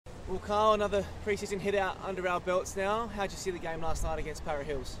Well, Carl, another pre-season hit out under our belts now. How did you see the game last night against Para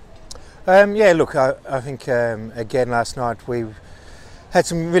Hills? Yeah, look, I think again last night we had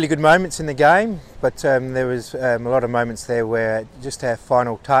some really good moments in the game, but there was a lot of moments there where just our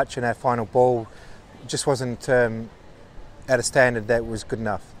final touch and our final ball just wasn't at a standard that was good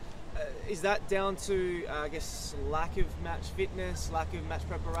enough. Is that down to, I guess, lack of match fitness, lack of match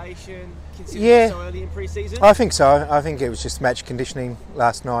preparation, considering so early in pre-season? I think so. I think it was just match conditioning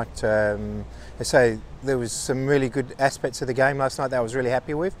last night. I say there was some really good aspects of the game last night that I was really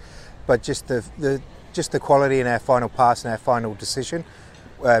happy with, but just the quality in our final pass and our final decision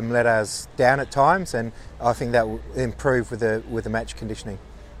let us down at times, and I think that will improve with the match conditioning.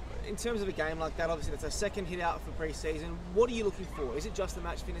 In terms of a game like that, obviously that's a second hit out for pre-season. What are you looking for? Is it just the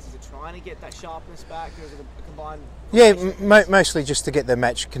match fitness? Is it trying to get that sharpness back, or is it a combined? Yeah, mostly just to get the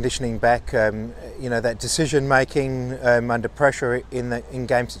match conditioning back. That decision making under pressure in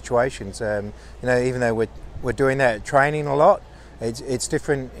game situations. Even though we're doing that at training a lot, it's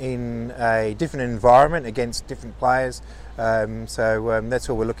different in a different environment against different players. So that's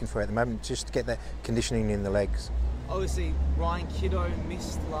all we're looking for at the moment, just to get that conditioning in the legs. Obviously, Ryan Kiddo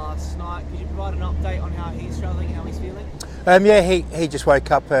missed last night. Could you provide an update on how he's travelling and how he's feeling? He just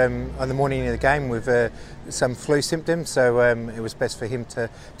woke up on the morning of the game with some flu symptoms, so it was best for him to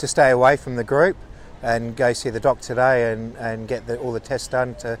stay away from the group and go see the doc today and get all the tests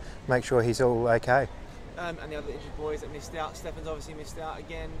done to make sure he's all okay. And the other injured boys that missed out, Stefan's obviously missed out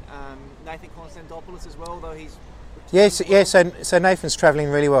again. Nathan Constantopoulos as well, though he's... So Nathan's travelling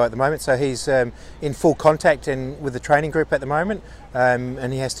really well at the moment. So he's in full contact with the training group at the moment,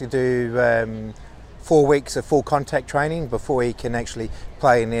 and he has to do 4 weeks of full contact training before he can actually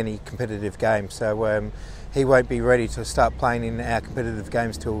play in any competitive game. So he won't be ready to start playing in our competitive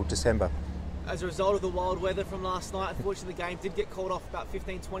games till December. As a result of the wild weather from last night, unfortunately the game did get called off about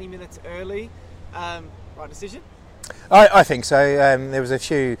 15-20 minutes early. Right decision? I think so. There was a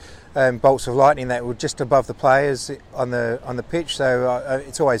few bolts of lightning that were just above the players on the pitch, so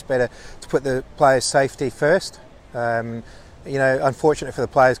it's always better to put the players' safety first. Unfortunate for the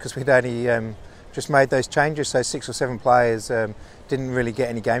players because we'd only just made those changes, so 6 or 7 players didn't really get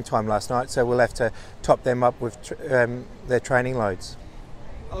any game time last night, so we'll have to top them up with their training loads.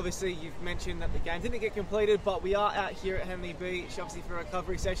 Obviously, you've mentioned that the game didn't get completed, but we are out here at Henley Beach, obviously for a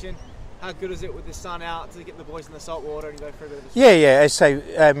recovery session. How good is it with the sun out to get the boys in the salt water and go for a bit of a swim? Yeah. As I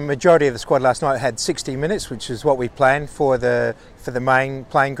say, majority of the squad last night had 60 minutes, which is what we planned for the main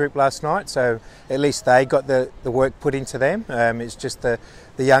playing group last night. So at least they got the work put into them. It's just the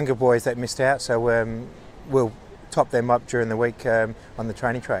younger boys that missed out. So we'll top them up during the week on the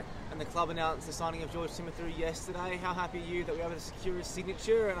training track. And the club announced the signing of George Timothy yesterday. How happy are you that we were able to secure his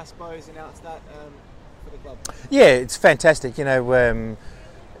signature and I suppose announce that for the club? Yeah, it's fantastic.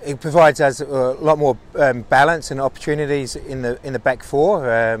 It provides us a lot more balance and opportunities in the back four.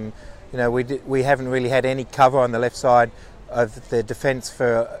 We haven't really had any cover on the left side of the defence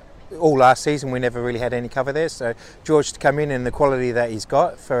for all last season. We never really had any cover there. So George to come in and the quality that he's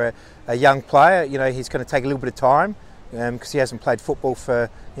got for a young player, he's going to take a little bit of time because he hasn't played football for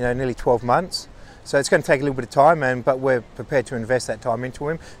nearly 12 months. So it's going to take a little bit of time, but we're prepared to invest that time into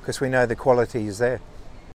him because we know the quality is there.